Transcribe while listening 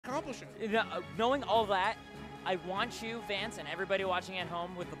accomplish it. Knowing all that, I want you, Vance, and everybody watching at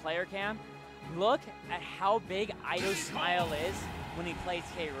home with the player cam, look at how big Ido's smile is when he plays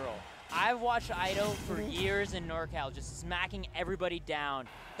K. Rool. I've watched Ido for years in NorCal, just smacking everybody down.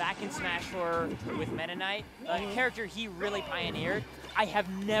 Back in Smash 4 with Meta Knight, a character he really pioneered. I have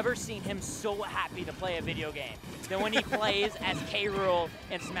never seen him so happy to play a video game than when he plays as K. Rool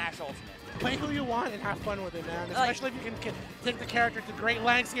in Smash Ultimate. Play who you want and have fun with it, man. Especially if you can take the character to great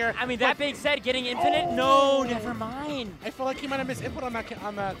lengths here. I mean, that being said, getting infinite? No, never mind. I feel like he might have missed input on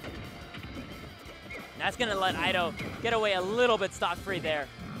that. That's going to let Ido get away a little bit stock-free there.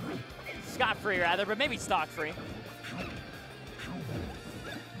 Scot-free, rather, but maybe stock-free.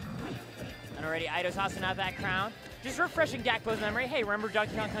 And already Ido's tossing out that crown. Just refreshing Dakpo's memory. Hey, remember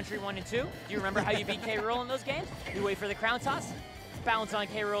Donkey Kong Country 1 and 2? Do you remember how you beat K. Rool in those games? You wait for the crown toss, bounce on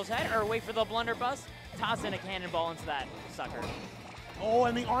K. Rool's head, or wait for the blunderbuss, toss in a cannonball into that sucker. Oh,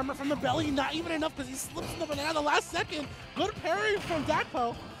 and the armor from the belly, not even enough because he slips in the banana the last second. Good parry from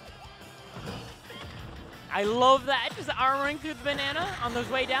Dakpo. I love that, just armoring through the banana on those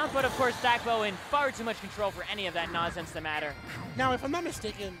way downs, but of course Dakpo in far too much control for any of that nonsense to matter. Now, if I'm not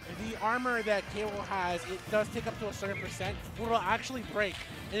mistaken, the armor that K. Rool has, it does take up to a certain percent, where it'll actually break,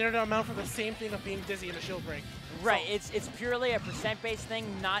 and it'll amount for the same thing of being dizzy in a shield break. Right, so it's purely a percent-based thing,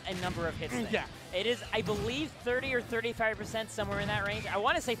 not a number of hits thing. Yeah. It is, I believe, 30 or 35%, somewhere in that range. I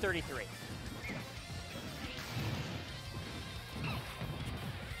want to say 33.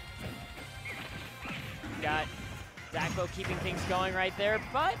 Got Dakpo keeping things going right there,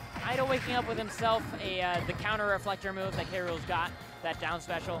 but Ido waking up with himself the counter reflector move that K. Rool's got, that down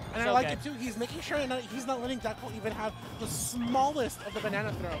special. And I like it too, he's making sure that he's not letting Dakpo even have the smallest of the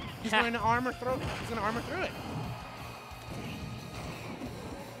banana throw. He's going to armor throw, he's going to armor through it.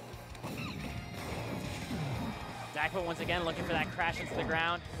 Dakpo once again looking for that crash into the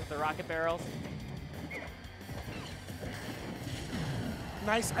ground with the rocket barrels.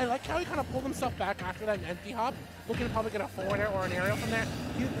 Nice. I like how he kind of pulled himself back after that empty hop, looking to probably get a forward air or an aerial from there.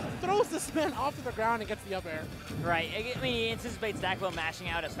 He throws this man off to the ground and gets the up air. Right. I mean, he anticipates Dakpo mashing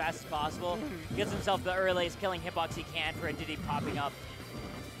out as fast as possible. Gets himself the earliest killing hitbox he can for a Diddy popping up.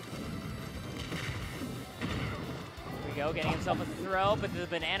 Here we go, getting himself a throw, but the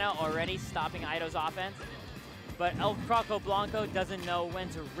banana already stopping Ido's offense. But El Croco Blanco doesn't know when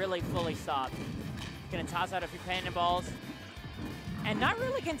to really fully stop. Gonna toss out a few cannonballs. And not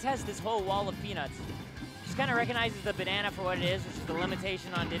really contest this whole wall of peanuts. Just kind of recognizes the banana for what it is, which is the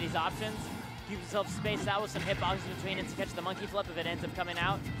limitation on Diddy's options. Keeps himself spaced out with some hitboxes between it to catch the monkey flip if it ends up coming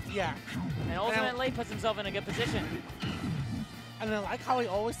out. Yeah. And ultimately puts himself in a good position. And I like how he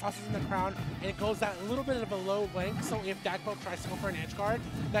always tosses in the crown, and it goes that little bit of a low length, so if Dakpo tries to go for an edge guard,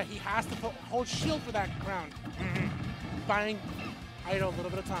 that he has to hold shield for that crown. Buying Ido a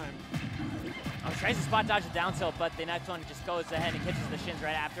little bit of time. Oh, tries to spot dodge the down tilt, but the next one just goes ahead and catches the shins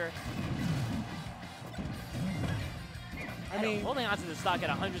right after. I mean, holding onto the stock at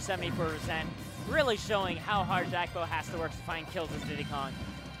 174%, really showing how hard Dakpo has to work to find kills as Diddy Kong.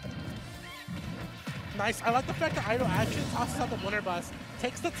 Nice. I like the fact that Ido actually tosses out the blunderbuss,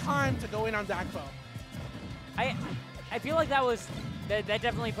 takes the time to go in on Dakpo. I feel like that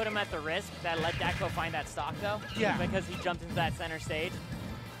definitely put him at the risk that let Dakpo find that stock though. Yeah. Because he jumped into that center stage.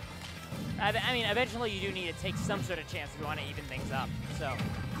 I mean, eventually you do need to take some sort of chance if you want to even things up. So,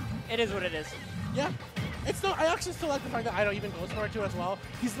 it is what it is. Yeah. I actually still like the fact that Ido even goes for it too as well.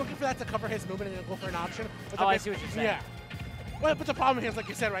 He's looking for that to cover his movement and go for an option. Oh, I see what you're saying. Yeah. Well, but the problem here is, like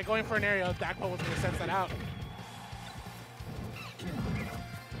you said, right, going for an aerial, Dakpo was going to sense that out.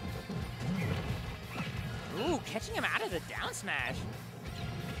 Ooh, catching him out of the down smash.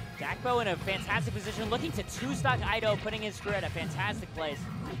 Dakpo in a fantastic position, looking to two-stock Ido, putting his screw at a fantastic place.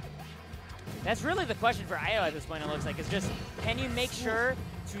 That's really the question for Ido at this point, it looks like, is just, can you make sure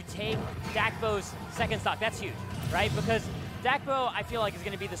to take Dakpo's second stock? That's huge, right? Because Dakpo, I feel like, is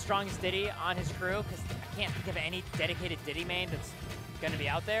going to be the strongest Diddy on his crew, because I can't think of any dedicated Diddy main that's going to be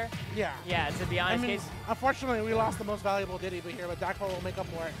out there. Yeah. Yeah, to be honest. I mean, unfortunately, we lost the most valuable Diddy here, but Dakpo will make up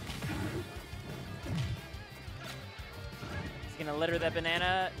for it. He's going to litter that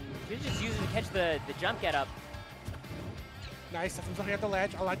banana. He's just using to catch the jump get up. Nice, that's himself here at the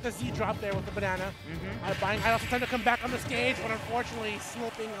ledge. I like the Z drop there with the banana. I also time to come back on the stage, but unfortunately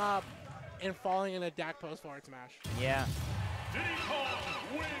slipping up and falling in a Dakpo's forward smash. Yeah.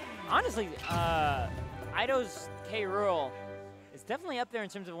 Honestly, Ido's K. Rool is definitely up there in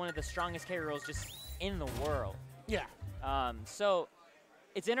terms of one of the strongest K. Rools just in the world. Yeah. So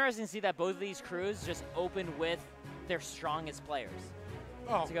it's interesting to see that both of these crews just open with their strongest players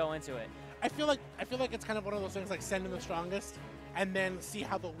to go into it. I feel like it's kind of one of those things like send in the strongest. and then see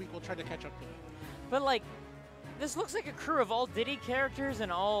how the week will try to catch up to it. But like, this looks like a crew of all Diddy characters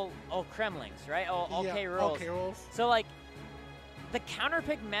and all Kremlings, right? All Yeah, K. all Rool's. K. Rool's. So like, the counter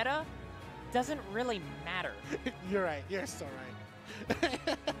pick meta doesn't really matter. You're right. You're so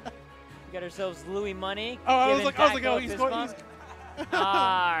right. We got ourselves Louis Money. Oh, I was giving like, Daco oh, a he's fist going. bump. He's, all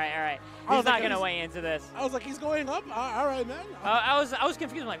right. I He's was not like, gonna he's- weigh into this. I was like, he's going up. All right, man. I was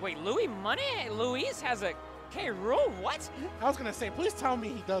confused. I'm like, wait, Louis Money? Luis has a K. Rool? What? I was gonna say, please tell me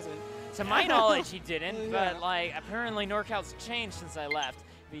he doesn't. To my knowledge, he didn't. Yeah. But like, apparently NorCal's changed since I left.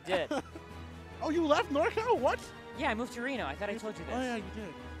 If he did. Oh, you left NorCal? What? Yeah, I moved to Reno. I thought I told you this. Oh yeah, you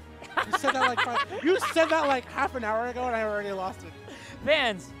did. You said that like you said that like half an hour ago, and I already lost it.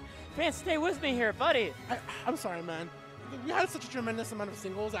 Fans, stay with me here, buddy. I'm sorry, man. We had such a tremendous amount of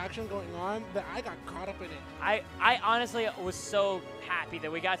singles action going on that I got caught up in it. I honestly was so happy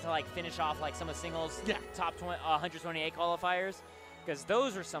that we got to like finish off like some of singles top 128 qualifiers, because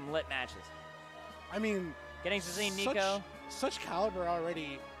those were some lit matches. I mean, getting to see Nico. Such caliber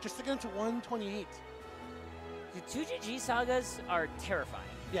already, just to get into 128. The 2GG sagas are terrifying.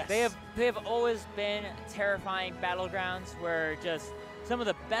 Yes. They have always been terrifying battlegrounds where just some of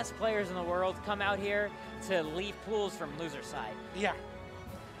the best players in the world come out here to leave pools from loser side. Yeah.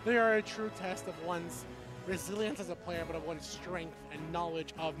 They are a true test of one's resilience as a player, but of one's strength and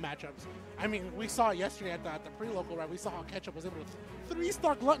knowledge of matchups. I mean, we saw it yesterday at the pre-local, right? We saw how Ketchup was able to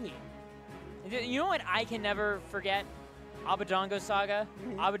 3-star Gluttony. You know what I can never forget? Abadongo Saga.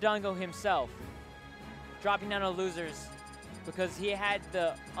 Abadongo himself dropping down to losers because he had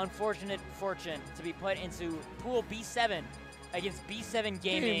the unfortunate fortune to be put into pool B7 against B7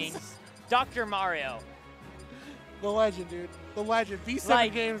 Gaming's Dr. Mario. The legend, dude. The legend.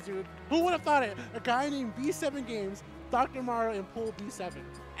 B7 Games, dude. Who would have thought it? A guy named B7 Games, Dr. Mario in pool B7.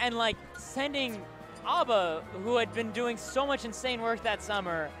 And like sending Abba, who had been doing so much insane work that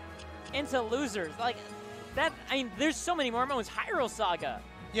summer, into losers. Like that, I mean, there's so many more moments. Hyrule Saga.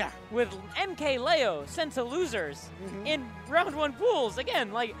 Yeah. With MK Leo sent to losers in round 1 pools.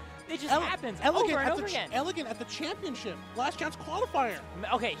 Again, like, it just happens over and over again. Elegant at the championship, last chance qualifier.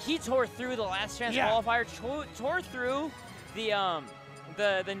 Okay, he tore through the last chance qualifier, tore through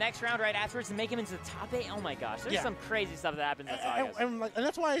the next round right afterwards to make him into the top 8. Oh my gosh, there's some crazy stuff that happens at Sagas. And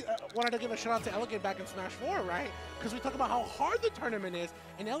that's why I wanted to give a shout out to Elegant back in Smash 4, right? Because we talk about how hard the tournament is,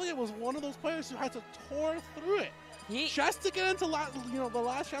 and Elegant was one of those players who had to tore through it. Just to get into the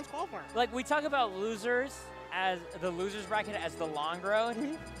last chance qualifier. Like, we talk about losers as the losers bracket as the long road.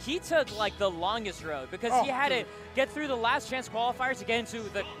 He took like the longest road because he had to get through the last chance qualifier to get into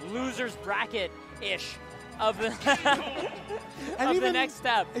the losers bracket-ish of the the next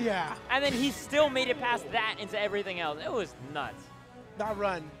step. Yeah. And then he still made it past that into everything else. It was nuts. That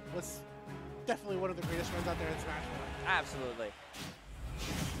run was definitely one of the greatest runs out there in Smash 4. Absolutely.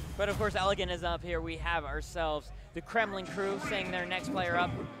 But of course, Elegant is up here. We have ourselves the Kremlin crew saying their next player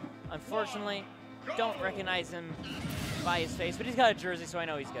up. Unfortunately, don't recognize him by his face, but he's got a jersey, so I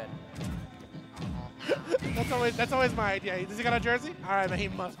know he's good. that's always my idea. Does he got a jersey? All right, man, he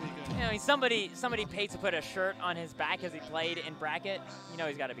must be good. You know, somebody paid to put a shirt on his back as he played in bracket. You know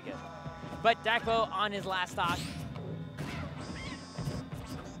he's got to be good. But Dakbo on his last stock.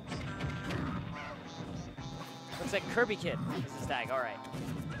 Looks like Kirby Kid is his tag. All right.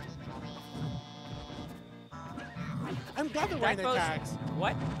 I'm glad they're wearing their tags.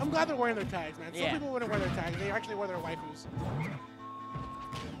 What? I'm glad they're wearing their tags, man. Some people wouldn't wear their tags. They actually wear their waifus.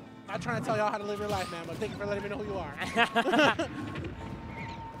 Not trying to tell y'all how to live your life, man, but thank you for letting me know who you are.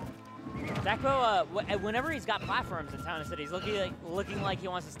 Dakbo, whenever he's got platforms in Town and City, he's looking like he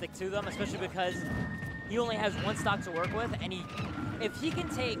wants to stick to them, especially because he only has 1 stock to work with, and if he can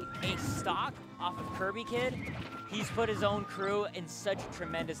take a stock off of Kirby Kid, he's put his own crew in such a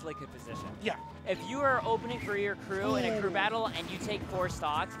tremendously good position. Yeah. If you are opening for your crew in a crew battle and you take 4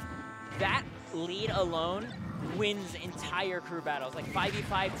 stocks, that lead alone wins entire crew battles, like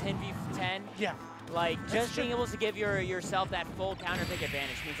 5v5, 10v10. Yeah. Like, just being able to give yourself that full counter pick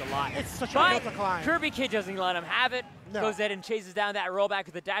advantage means a lot. It's such a hill to climb. Kirby Kid doesn't let him have it. No. Goes ahead and chases down that rollback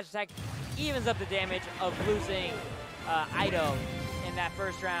with the dash attack. Evens up the damage of losing Ido in that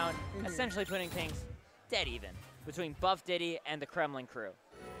first round, essentially putting things dead even between Buff Diddy and the Kremlin crew.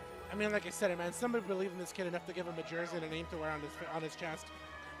 I mean, like I said, man, somebody believed in this kid enough to give him a jersey and a name to wear on his chest.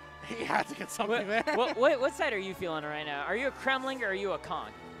 He had to get something there. What side are you feeling right now? Are you a Kremling or are you a Kong?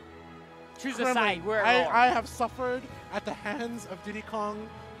 Choose a side. Where I have suffered at the hands of Diddy Kong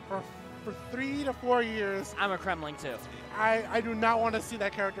for 3 to 4 years. I'm a Kremling too. I do not want to see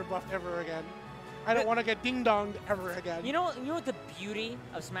that character buffed ever again. I don't want to get ding-donged ever again. You know what the beauty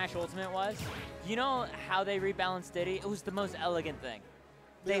of Smash Ultimate was? You know how they rebalanced Diddy? It was the most elegant thing.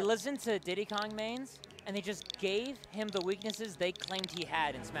 They listened to Diddy Kong mains, and they just gave him the weaknesses they claimed he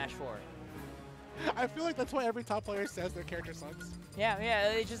had in Smash 4. I feel like that's why every top player says their character sucks. Yeah,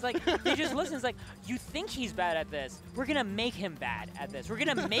 it's just like, they just listen. It's like, you think he's bad at this. We're going to make him bad at this. We're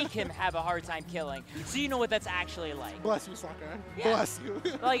going to make him have a hard time killing, so you know what that's actually like. Bless you, Saga. Yeah. Bless you.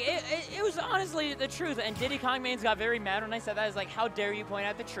 Like, it was honestly the truth, and Diddy Kong mains got very mad when I said that. It's like, how dare you point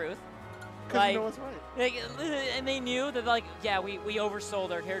out the truth? Because you know what's right. Like, and they knew that, like, yeah, we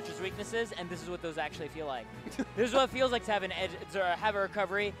oversold our character's weaknesses, and this is what those actually feel like. This is what it feels like to have an edge, to have a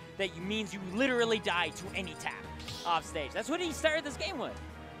recovery that means you literally die to any tap off stage. That's what he started this game with.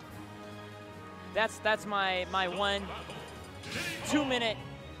 That's my 1 2-minute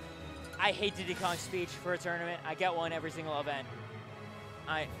I hate Diddy Kong speech for a tournament. I get one every single event.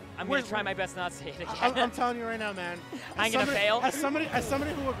 I'm going to try my best not to say it again. I'm telling you right now, man. I'm going to fail. As somebody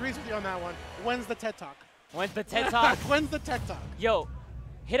who agrees with you on that one, when's the TED Talk? When's the TED Talk? When's the TED Talk? Yo,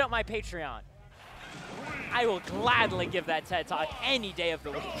 hit up my Patreon. I will gladly give that TED Talk any day of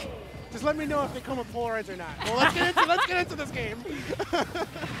the week. Just let me know if they come with Polaroids or not. Well, let's get into this game.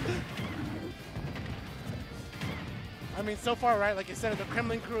 I mean, so far, right, like I said, the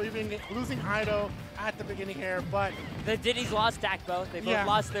Kremlin crew even losing Ido at the beginning here, but... The Diddy's lost Dakbo. They both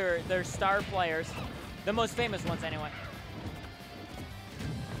lost their star players. The most famous ones, anyway.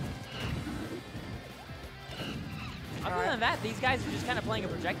 Other than that, these guys are just kind of playing a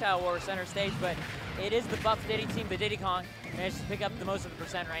projectile war center stage, but it is the buff Diddy team, the Diddy Kong, managed to pick up the most of the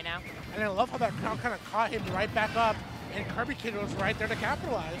percent right now. And I love how that crowd kind of caught him right back up, and Kirby Kid was right there to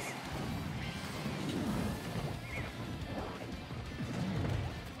capitalize.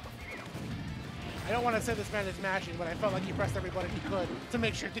 I don't want to say this man is mashing, but I felt like he pressed every button he could to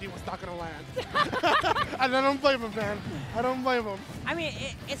make sure Diddy was not going to land. And I don't blame him, man. I don't blame him. I mean,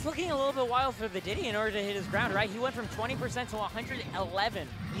 it's looking a little bit wild for the Diddy in order to hit his ground, right? He went from 20% to 111.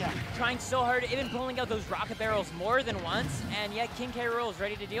 Yeah. Trying so hard, even pulling out those rocket barrels more than once, and yet King K. Rool is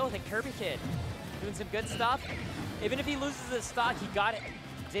ready to deal with it. Kirby Kid doing some good stuff. Even if he loses this stock, he got it.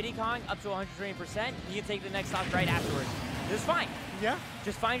 Diddy Kong up to 120%. He can take the next stock right afterwards. This is fine. Yeah.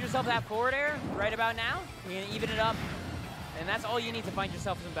 Just find yourself that forward air right about now. You can even it up, and that's all you need to find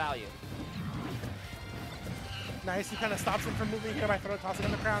yourself some value. Nice. He kind of stops him from moving here by throw tossing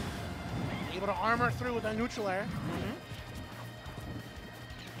on the ground. Able to armor through with that neutral air.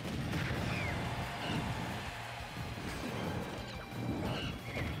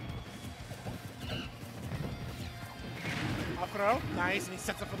 Up throw. Nice. And he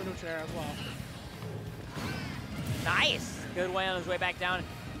sets up for the neutral air as well. Nice. Good way on his way back down.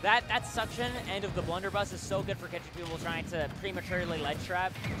 That suction end of the blunderbuss is so good for catching people trying to prematurely ledge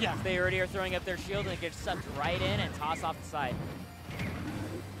trap. Yeah. They already are throwing up their shield and it gets sucked right in and tossed off the side.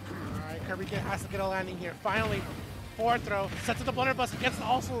 All right, Kirby Kid has to get a landing here. Finally, forward throw. Sets up the blunderbuss. Gets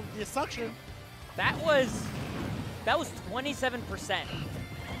also the suction. That was 27%.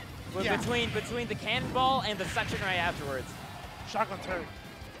 Yeah. Between the cannonball and the suction right afterwards. Shotgun turn.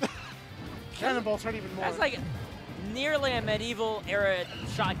 Cannonballs hurt even more. That's like nearly a medieval era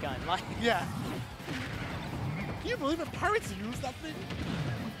shotgun. Like, yeah. Can you believe it? Pirates used that thing?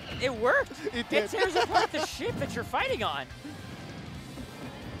 It worked. It did. It tears apart the ship that you're fighting on.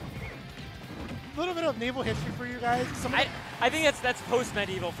 A little bit of naval history for you guys. I think that's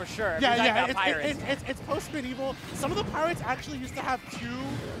post-medieval for sure. Yeah. It's post-medieval. Some of the pirates actually used to have 2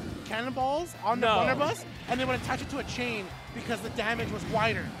 cannonballs on the blunderbuss, and they would attach it to a chain because the damage was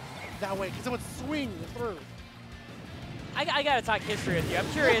wider that way, because it would swing through. I gotta talk history with you. I'm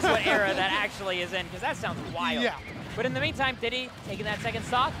curious what era that actually is in, because that sounds wild. Yeah. But in the meantime, Diddy taking that second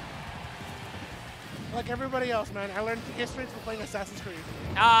stock. Like everybody else, man. I learned history from playing Assassin's Creed.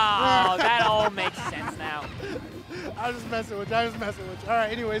 Oh, that all makes sense now. I was just messing with you. All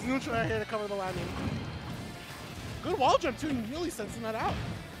right, anyways, neutral air here to cover the landing. Good wall jump, too, and really sensing that out.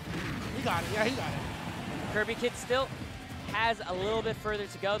 He got it. Yeah, he got it. Kirby Kid still has a little bit further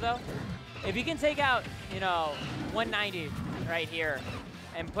to go, though. If you can take out, 190 right here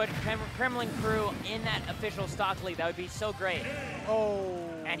and put Kremlin Crew in that official stock league, that would be so great. Oh.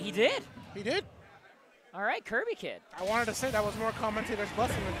 And he did. He did. All right, Kirby Kid. I wanted to say that was more commentator's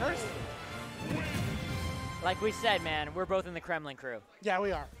blessing than curse. Like we said, man, we're both in the Kremlin Crew. Yeah,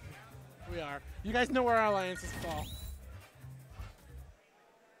 we are. We are. You guys know where our alliances fall.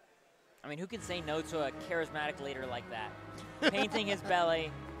 I mean, who can say no to a charismatic leader like that? Painting his belly,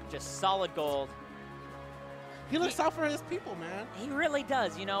 just solid gold. He looks out for his people, man. He really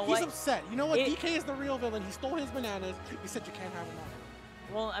does. You know what? He's upset. You know what? DK is the real villain. He stole his bananas. He said you can't have enough.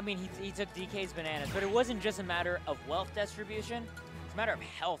 Well, I mean, he took DK's bananas, but it wasn't just a matter of wealth distribution. It's a matter of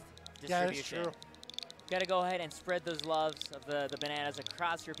health distribution. Yeah, that's true. You gotta go ahead and spread those loves of the bananas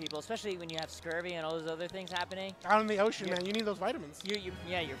across your people, especially when you have scurvy and all those other things happening. Out in the ocean, man, you need those vitamins.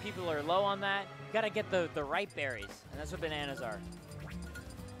 Yeah, your people are low on that. You gotta get the ripe berries, and that's what bananas are.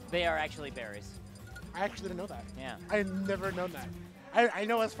 They are actually berries. I actually didn't know that. Yeah. I had never known that. I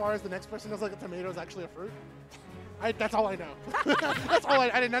know as far as the next person knows, like a tomato is actually a fruit. That's all I know. That's all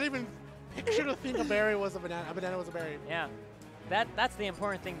I did not even picture to think a berry was a banana. A banana was a berry. Yeah. That's the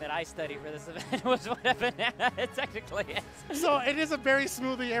important thing that I studied for this event was what a banana it technically is. So it is a berry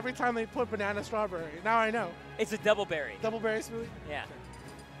smoothie every time they put banana strawberry. Now I know. It's a double berry. Double berry smoothie? Yeah.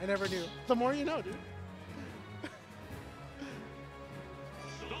 I never knew. The more you know, dude.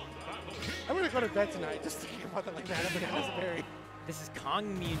 I'm gonna go to bed tonight just thinking about that, like banana's a berry. This is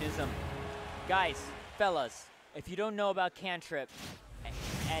communism. Guys, fellas, if you don't know about Cantrip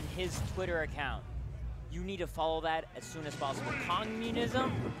and his Twitter account, you need to follow that as soon as possible.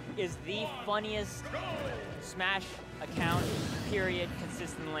 Communism is the funniest Smash account, period,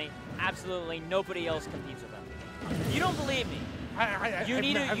 consistently. Absolutely nobody else competes with him. If you don't believe me,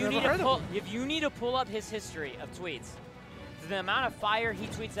 you need to pull up his history of tweets. The amount of fire he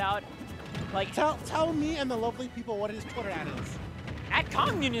tweets out, like tell me and the lovely people what his Twitter ad is. At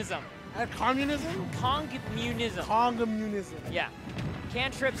communism. At communism? Communism. Communism. Yeah.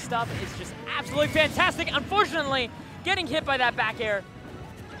 Cantrip stuff is just absolutely fantastic. Unfortunately, getting hit by that back air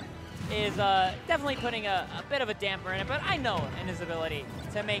is definitely putting a bit of a damper in it, but I know in his ability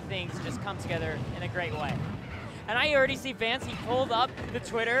to make things just come together in a great way. And I already see Vance, he pulled up the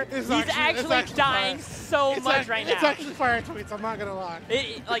Twitter. He's actually dying so much right now. It's actually fire tweets, I'm not gonna lie.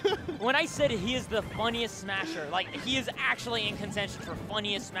 Like, when I said he is the funniest Smasher, like, he is actually in contention for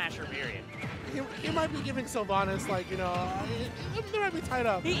funniest Smasher, period. He might be giving Sylvanas, like, you know, they might be tied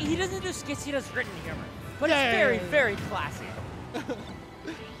up. He doesn't do skits, he does written humor. But it's very classy.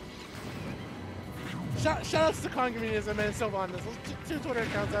 Shout outs to Communism and Sylvanas. Those two Twitter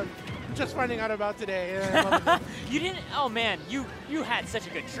accounts I'm just finding out about today. You didn't, oh man, you had such a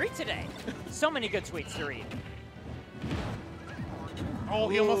good treat today. So many good tweets to read. Oh,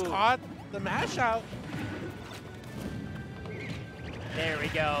 he almost caught the mash out. There we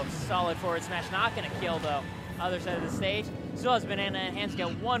go. Solid forward smash. Not going to kill, though. Other side of the stage. Still has Banana in hands to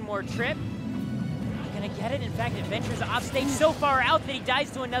get one more trip. Not going to get it. In fact, it ventures off stage so far out that he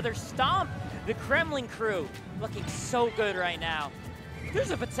dies to another stomp. The Kremlin crew looking so good right now. There's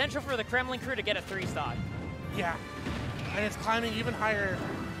a potential for the Kremlin crew to get a 3-stock. Yeah. And it's climbing even higher.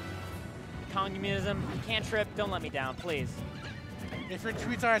 Communism, Cantrip, don't let me down, please. If your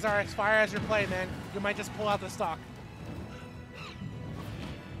tweets are as fire as your play, man, you might just pull out the stock.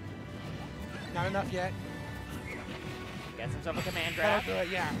 Not enough yet. Gets himself a command grab. That'll do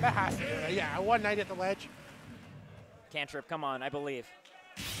it, yeah. That has to do it. Yeah, one night at the ledge. Cantrip, come on, I believe.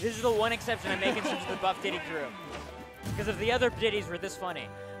 This is the one exception I'm making since the Buff Diddy crew. Because if the other Diddies were this funny,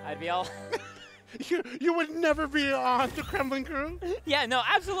 I'd be all... you would never be on the Kremlin crew? Yeah, no,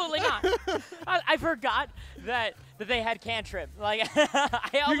 absolutely not. I forgot that they had Cantrip. Like,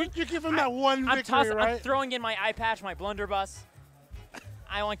 you give him that one victory, right? I'm throwing in my eye patch, my blunderbuss.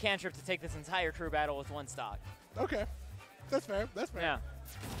 I want Cantrip to take this entire crew battle with one stock. Okay, that's fair. That's fair. Yeah.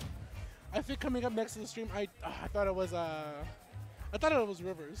 I think coming up next to the stream, I thought it was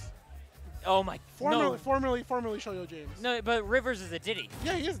Rivers. Oh my! Formerly Shoyo James. No, but Rivers is a Diddy.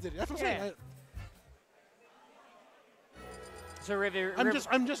 Yeah, he is a Diddy. That's what I'm saying. So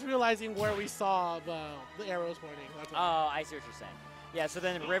I'm just realizing where we saw the arrows pointing. That's what I see what you're saying. Yeah, so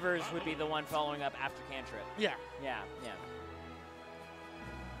then Rivers would be the one following up after Cantrip. Yeah. Yeah.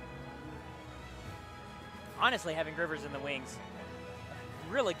 Honestly, having Rivers in the wings,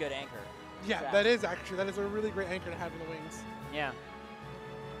 really good anchor. Yeah, that is a really great anchor to have in the wings. Yeah.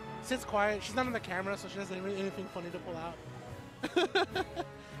 Sits quiet. She's not on the camera, so she doesn't have anything funny to pull out.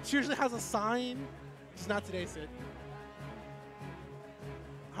 She usually has a sign. Just not today, Sid.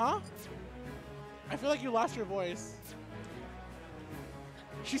 Huh? I feel like you lost your voice.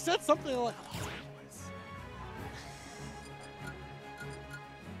 She said something like, I lost my voice.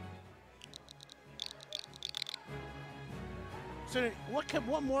 So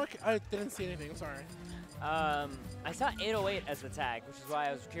what more? I didn't see anything. I'm sorry. I saw 808 as the tag, which is why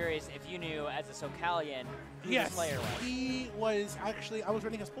I was curious if you knew, as a SoCalian, who this player was. He was actually, I was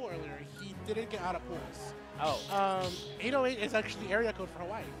running his pool earlier. He didn't get out of pools. Oh. 808 is actually the area code for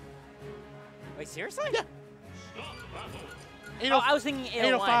Hawaii. Wait, seriously? Yeah. Oh, I was thinking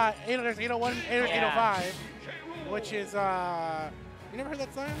 805. There's 801, 805, which is, you never heard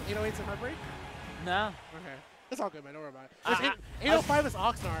that song? 808's in Heartbreak? No. Okay. It's all good, man. Don't worry about it. 805 is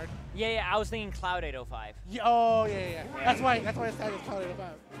Oxnard. Yeah, I was thinking Cloud 805. Yeah, oh, yeah. That's why it's tagged as Cloud 805.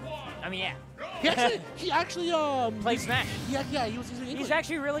 I mean, yeah. He actually played Smash. Yeah, he was using English. He's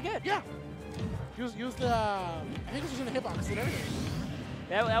actually really good. Yeah. He was used the, I think he was using the hitbox and everything.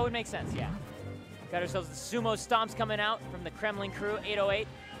 That would make sense, yeah. Got ourselves the sumo stomps coming out from the Kremlin crew, 808.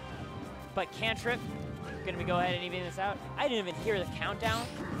 But Cantrip, gonna be go ahead and even this out. I didn't even hear the countdown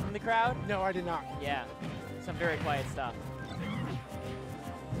from the crowd. No, I did not. Yeah, some very quiet stuff.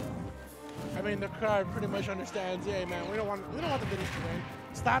 I mean, the crowd pretty much understands. Yeah, man, we don't want the Diddy to win.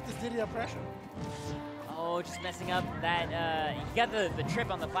 Stop this Diddy oppression. Oh, just messing up that. You got the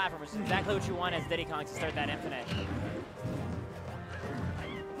trip on the platform, which is exactly what you want as Diddy Kong to start that infinite.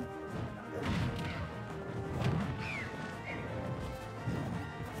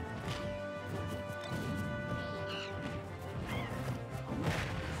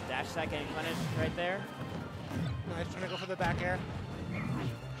 Dash set getting punished right there. Nice, trying to go for the back air.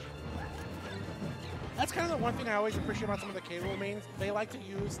 That's kind of the one thing I always appreciate about some of the K-Rool mains. They like to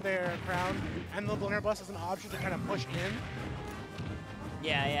use their crown and the blunderbuss as an option to kind of push in.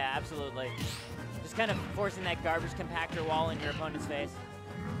 Yeah, absolutely. Just kind of forcing that garbage compactor wall in your opponent's face.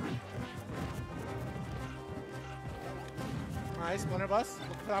 Nice, blunderbuss.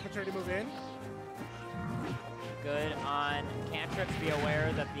 Looking for the opportunity to move in. Good on Cantrip to be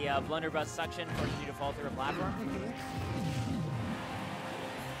aware that the blunderbuss suction forces you to fall through a platform.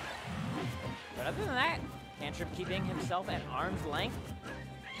 But other than that, Cantrip keeping himself at arm's length.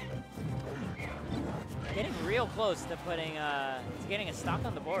 Getting real close to putting, to getting a stock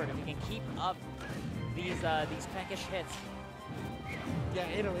on the board if he can keep up these peckish hits. Yeah,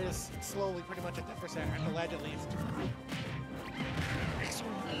 808 is slowly pretty much at 10%, at the ledge at least.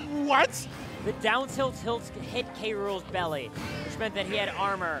 What? The down tilt hit K-Rool's belly, which meant that he had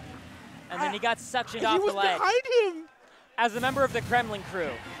armor, and then he got suctioned off the ledge. He was behind him! As a member of the Kremlin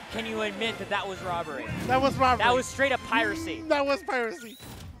crew, can you admit that that was robbery? That was robbery. That was straight up piracy. That was piracy.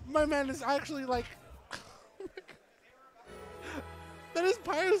 My man is actually like... That is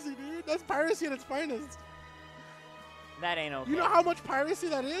piracy, dude. That's piracy at its finest. That ain't okay. You know how much piracy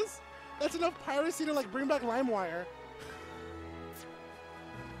that is? That's enough piracy to like bring back LimeWire.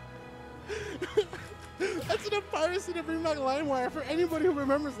 That's enough piracy to bring back LimeWire for anybody who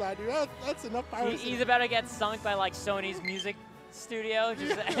remembers that, dude. That's enough piracy. He's about to get sunk by like Sony's music studio,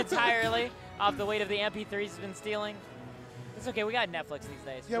 just entirely off the weight of the MP3s he's been stealing. It's okay, we got Netflix these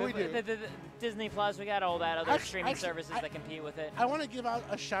days. Yeah, we do. The Disney Plus, we got all that other streaming services that compete with it. I want to give out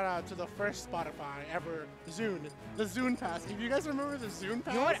a shout out to the first Spotify ever, Zune. The Zune Pass. If you guys remember the Zune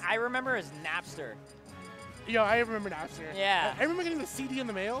Pass? You know what I remember is Napster. Yo, I remember Napster. Yeah. I remember getting the CD in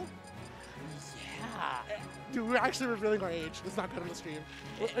the mail. Yeah. Dude, we're actually revealing our age. It's not good on the stream.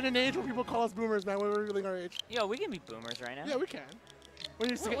 We're in an age where people call us boomers, man. We're revealing our age. Yo, we can be boomers right now. Yeah, we can.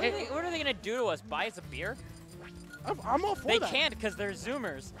 What are they gonna do to us? Buy us a beer? I'm all for that. They can't because they're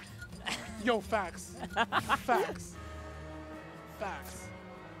Zoomers. Yo, facts. Facts. Facts.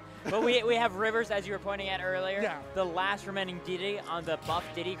 But we have Rivers, as you were pointing at earlier. Yeah. The last remaining Diddy on the buff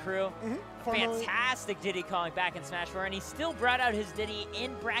Diddy crew. Fantastic Diddy Kong back in Smash 4, and he still brought out his Diddy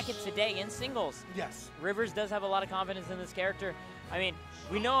in bracket today in singles. Yes. Rivers does have a lot of confidence in this character. I mean,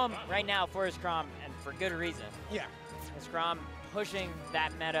 we know him right now for his Crom, and for good reason. Yeah. His Crom pushing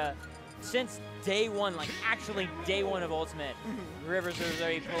that meta since day one, like actually day one of Ultimate. Rivers is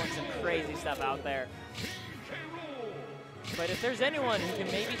already pulling some crazy stuff out there. But if there's anyone who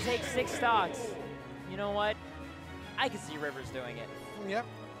can maybe take 6 stocks, you know what? I can see Rivers doing it. Yep.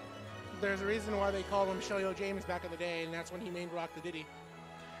 There's a reason why they called him Shoyo James back in the day, and that's when he main rocked the Diddy.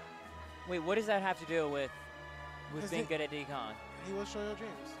 Wait, what does that have to do with being good at Diddy Kong? He was Shoyo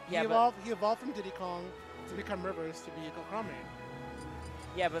James. Yeah, he evolved from Diddy Kong to become Rivers to be a Crom main.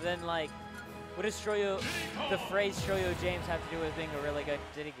 Yeah, but then like, what does the phrase Shoyo James have to do with being a really good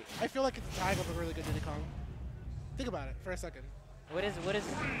Diddy Kong? I feel like it's a tag of a really good Diddy Kong. Think about it for a second. What is,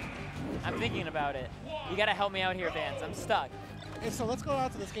 I'm thinking about it. You gotta help me out here, Vance. I'm stuck. And so let's go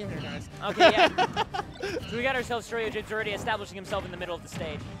out to this game here, guys. Okay, yeah. So we got ourselves Shoyo James already establishing himself in the middle of the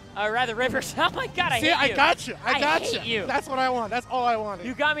stage. Rather, Rivers. Oh my God, I hate you. I got you. I hate you. That's what I want. That's all I wanted.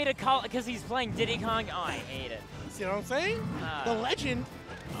 You got me to call it because he's playing Diddy Kong. Oh, I hate it. See what I'm saying? The legend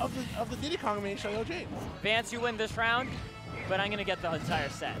of the Diddy Kong main, Shoyo James. Vance, you win this round, but I'm gonna get the entire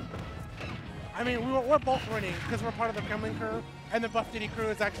set. I mean, we're both winning because we're part of the Kremlin crew, and the buff Diddy crew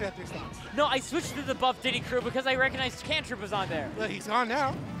is actually at 3 stocks. No, I switched to the buff Diddy crew because I recognized Cantrip was on there. Well, he's gone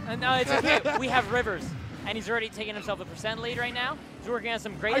now. No, it's okay. We have Rivers, and he's already taking himself a % lead right now. He's working on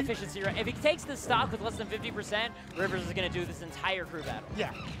some great efficiency. If he takes this stock with less than 50%, Rivers is going to do this entire crew battle.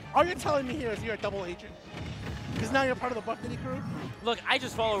 Yeah. All you're telling me here is you're a double agent. Because now you're part of the Buff Diddy crew. Look, I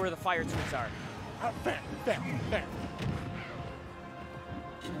just follow where the fire tools are. Fair, fair, fair.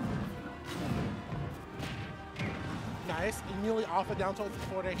 Nice. Immediately off and down towards the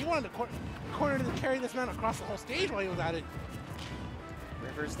forward air. He wanted to corner to carry this man across the whole stage while he was at it.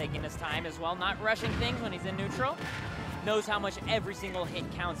 Rivers taking his time as well, not rushing things when he's in neutral. Knows how much every single hit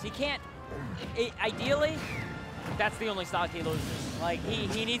counts. He can't, ideally, that's the only stock he loses. Like,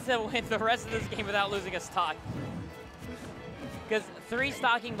 he needs to win the rest of this game without losing a stock. Because 3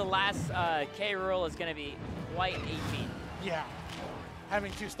 stocking the last K rule is going to be quite a feat. Yeah.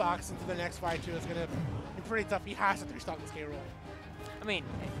 Having 2 stocks into the next fight, too, is going to be pretty tough. He has to 3-stock this K rule. I mean,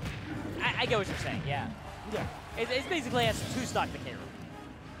 I get what you're saying, yeah. Yeah. It's basically has to 2-stock the K rule.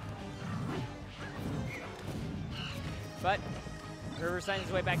 But Rivers finds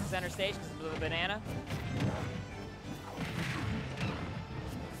his way back to center stage because of the banana.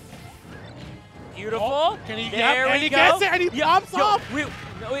 Beautiful. Oh, can he there we and he go. gets it, and he pops off.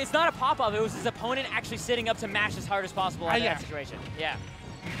 No, it's not a pop-off. It was his opponent actually sitting up to mash as hard as possible in that situation. Yeah.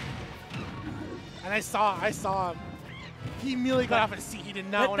 And I saw him. He immediately got off his seat. He did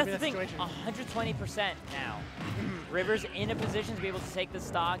not want to be in that situation. 120% now. Rivers in a position to be able to take the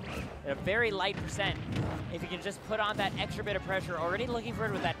stock at a very light percent. If he can just put on that extra bit of pressure, already looking for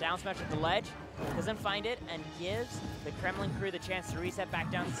it with that down smash at the ledge, doesn't find it, and gives the Kremlin crew the chance to reset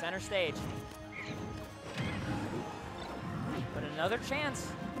back down to center stage. But another chance.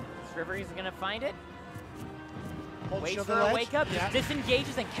 Is Rivers going to find it? Waits for a wake up, just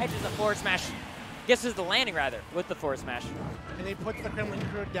disengages and catches a forward smash. Guesses the landing rather, with the forward smash. And he puts the Kremlin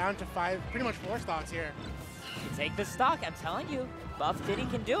crew down to 5, pretty much 4 stocks here. Take the stock, I'm telling you. Buff Diddy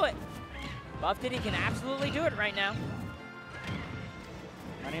can do it. Buff Diddy can absolutely do it right now.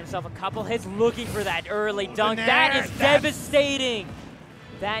 Running himself a couple hits, looking for that early dunk. That is devastating.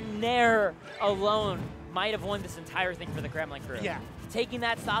 That nair alone might have won this entire thing for the Kremlin crew. Yeah. Taking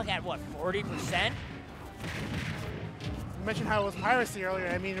that stock at, what, 40%? You mentioned how it was piracy earlier.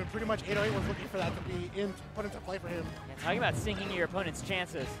 I mean, pretty much 808 was looking for that to be put into play for him. And talking about sinking your opponent's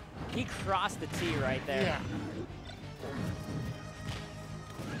chances. He crossed the T right there. Yeah.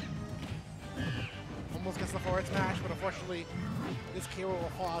 Almost gets the forward smash, but unfortunately, this K will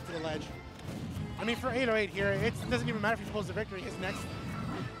fall out to the ledge. I mean, for 808 here, it doesn't even matter if he pulls the victory.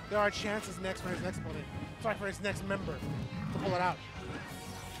 There are chances next for his next opponent. Sorry, for his next member to pull it out.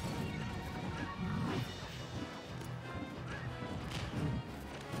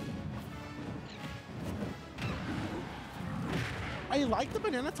 I like the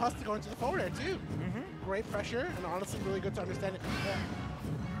banana toss to go into the forward air, too. Great pressure, and honestly, really good to understand it.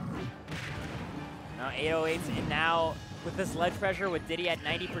 Now 808's and now with this ledge pressure with Diddy at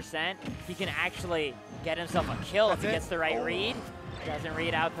 90%, he can actually get himself a kill if he gets the right read. Doesn't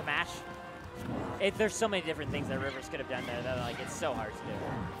read out the mash. There's so many different things that Rivers could have done there that like it's so hard to do.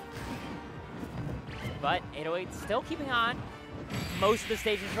 But 808 still keeping on. Most of the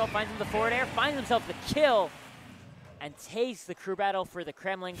stage control, finds him the forward air, finds himself the kill, and takes the crew battle for the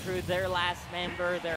Kremlin crew, their last member, their